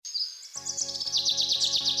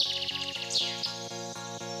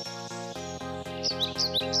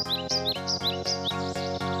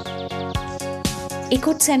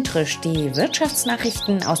Ecozentrisch, die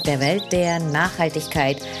Wirtschaftsnachrichten aus der Welt der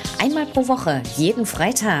Nachhaltigkeit. Einmal pro Woche, jeden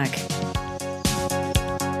Freitag.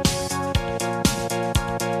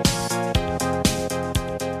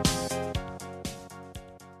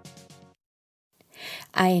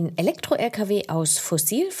 Ein Elektro-Lkw aus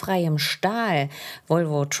fossilfreiem Stahl.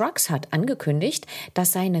 Volvo Trucks hat angekündigt,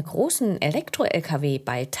 dass seine großen Elektro-Lkw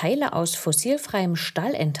bald Teile aus fossilfreiem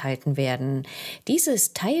Stahl enthalten werden. Dies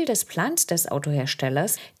ist Teil des Plans des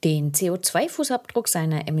Autoherstellers, den CO2-Fußabdruck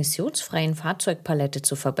seiner emissionsfreien Fahrzeugpalette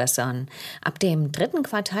zu verbessern. Ab dem 3.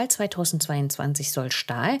 Quartal 2022 soll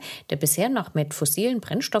Stahl, der bisher noch mit fossilen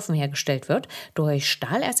Brennstoffen hergestellt wird, durch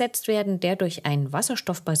Stahl ersetzt werden, der durch ein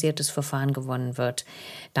wasserstoffbasiertes Verfahren gewonnen wird.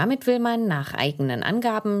 Damit will man nach eigenen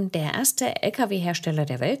Angaben der erste Lkw-Hersteller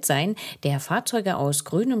der Welt sein, der Fahrzeuge aus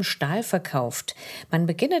grünem Stahl verkauft. Man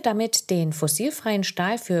beginne damit, den fossilfreien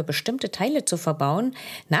Stahl für bestimmte Teile zu verbauen.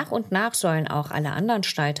 Nach und nach sollen auch alle anderen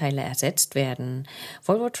Stahlteile ersetzt werden.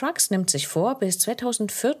 Volvo Trucks nimmt sich vor, bis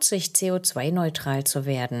 2040 CO2-neutral zu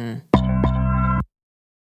werden.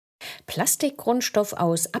 Plastikgrundstoff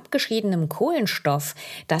aus abgeschiedenem Kohlenstoff.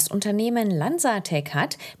 Das Unternehmen LanzaTech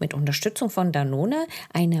hat mit Unterstützung von Danone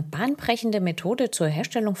eine bahnbrechende Methode zur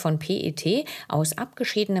Herstellung von PET aus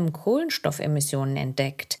abgeschiedenem Kohlenstoffemissionen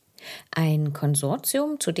entdeckt. Ein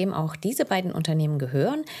Konsortium, zu dem auch diese beiden Unternehmen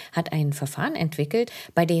gehören, hat ein Verfahren entwickelt,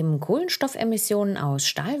 bei dem Kohlenstoffemissionen aus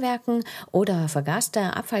Stahlwerken oder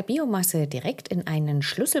vergaster Abfallbiomasse direkt in einen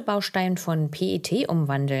Schlüsselbaustein von PET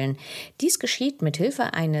umwandeln. Dies geschieht mit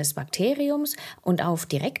Hilfe eines Bakteriums und auf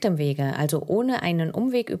direktem Wege, also ohne einen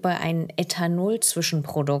Umweg über ein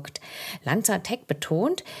Ethanol-Zwischenprodukt. LanzaTech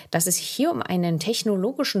betont, dass es sich hier um einen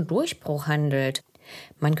technologischen Durchbruch handelt.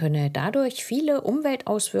 Man könne dadurch viele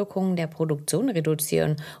Umweltauswirkungen der Produktion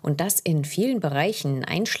reduzieren und das in vielen Bereichen,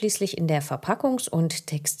 einschließlich in der Verpackungs- und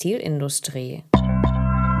Textilindustrie.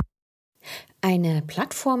 Eine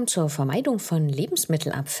Plattform zur Vermeidung von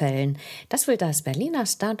Lebensmittelabfällen. Das will das Berliner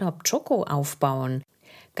Startup Choco aufbauen.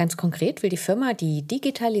 Ganz konkret will die Firma die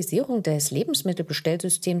Digitalisierung des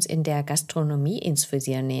Lebensmittelbestellsystems in der Gastronomie ins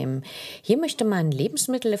Visier nehmen. Hier möchte man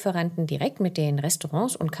Lebensmittellieferanten direkt mit den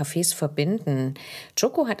Restaurants und Cafés verbinden.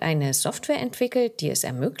 Choco hat eine Software entwickelt, die es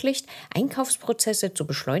ermöglicht, Einkaufsprozesse zu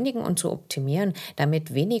beschleunigen und zu optimieren,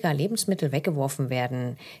 damit weniger Lebensmittel weggeworfen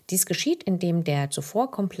werden. Dies geschieht, indem der zuvor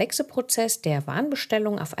komplexe Prozess der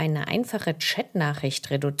Warenbestellung auf eine einfache Chatnachricht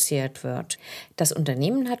reduziert wird. Das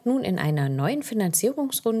Unternehmen hat nun in einer neuen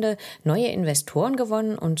Finanzierungsrunde neue Investoren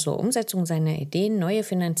gewonnen und zur Umsetzung seiner Ideen neue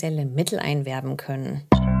finanzielle Mittel einwerben können.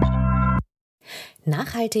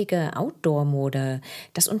 Nachhaltige Outdoor-Mode.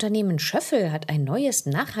 Das Unternehmen Schöffel hat ein neues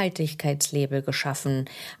Nachhaltigkeitslabel geschaffen.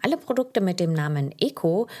 Alle Produkte mit dem Namen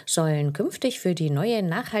Eco sollen künftig für die neue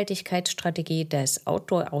Nachhaltigkeitsstrategie des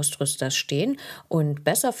Outdoor-Ausrüsters stehen und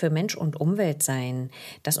besser für Mensch und Umwelt sein.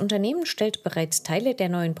 Das Unternehmen stellt bereits Teile der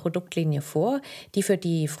neuen Produktlinie vor, die für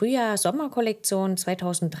die Frühjahr-Sommer-Kollektion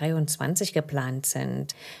 2023 geplant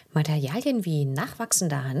sind. Materialien wie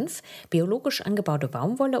nachwachsender Hanf, biologisch angebaute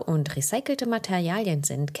Baumwolle und recycelte Materialien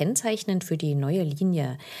sind kennzeichnend für die neue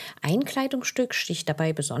Linie. Ein Kleidungsstück sticht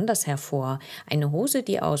dabei besonders hervor. Eine Hose,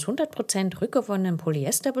 die aus 100% rückgewonnenem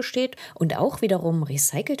Polyester besteht und auch wiederum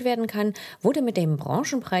recycelt werden kann, wurde mit dem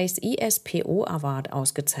Branchenpreis ISPO Award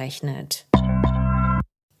ausgezeichnet.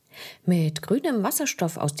 Mit grünem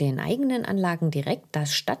Wasserstoff aus den eigenen Anlagen direkt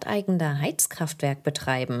das stadteigene Heizkraftwerk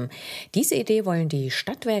betreiben. Diese Idee wollen die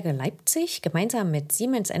Stadtwerke Leipzig gemeinsam mit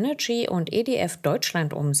Siemens Energy und EDF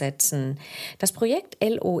Deutschland umsetzen. Das Projekt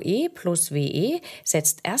LOE plus WE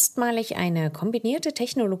setzt erstmalig eine kombinierte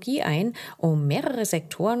Technologie ein, um mehrere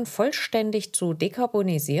Sektoren vollständig zu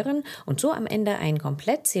dekarbonisieren und so am Ende ein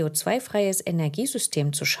komplett CO2-freies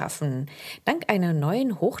Energiesystem zu schaffen. Dank einer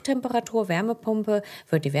neuen Hochtemperatur-Wärmepumpe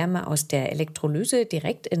wird die Wärme aus der Elektrolyse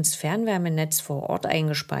direkt ins Fernwärmenetz vor Ort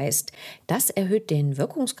eingespeist. Das erhöht den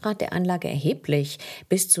Wirkungsgrad der Anlage erheblich.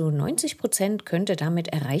 Bis zu 90% könnte damit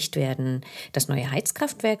erreicht werden. Das neue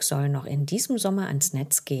Heizkraftwerk soll noch in diesem Sommer ans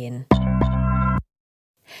Netz gehen.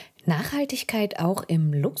 Nachhaltigkeit auch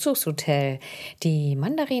im Luxushotel. Die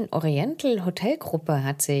Mandarin Oriental Hotelgruppe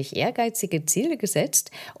hat sich ehrgeizige Ziele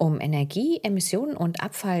gesetzt, um Energie, Emissionen und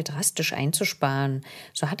Abfall drastisch einzusparen.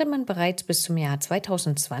 So hatte man bereits bis zum Jahr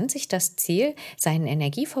 2020 das Ziel, seinen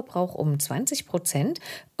Energieverbrauch um 20%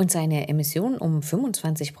 und seine Emissionen um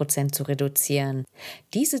 25% zu reduzieren.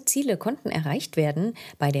 Diese Ziele konnten erreicht werden.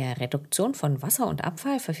 Bei der Reduktion von Wasser und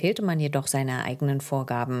Abfall verfehlte man jedoch seine eigenen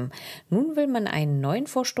Vorgaben. Nun will man einen neuen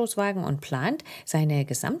Vorstoß Luxuswagen und plant, seine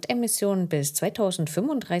Gesamtemissionen bis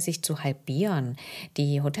 2035 zu halbieren.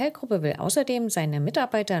 Die Hotelgruppe will außerdem seine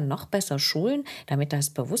Mitarbeiter noch besser schulen, damit das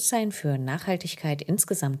Bewusstsein für Nachhaltigkeit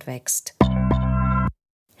insgesamt wächst.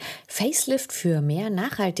 Facelift für mehr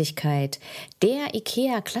Nachhaltigkeit. Der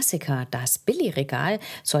IKEA-Klassiker, das Billigregal,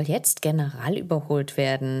 soll jetzt general überholt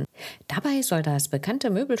werden. Dabei soll das bekannte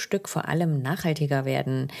Möbelstück vor allem nachhaltiger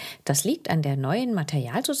werden. Das liegt an der neuen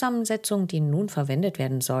Materialzusammensetzung, die nun verwendet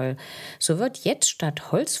werden soll. So wird jetzt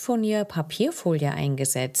statt Holzfurnier Papierfolie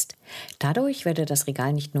eingesetzt. Dadurch werde das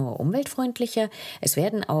Regal nicht nur umweltfreundlicher, es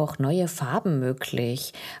werden auch neue Farben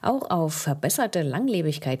möglich. Auch auf verbesserte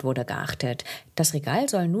Langlebigkeit wurde geachtet. Das Regal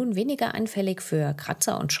soll nun weniger anfällig für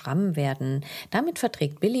Kratzer und Schrammen werden. Damit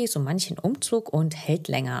verträgt Billy so manchen Umzug und hält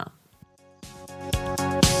länger.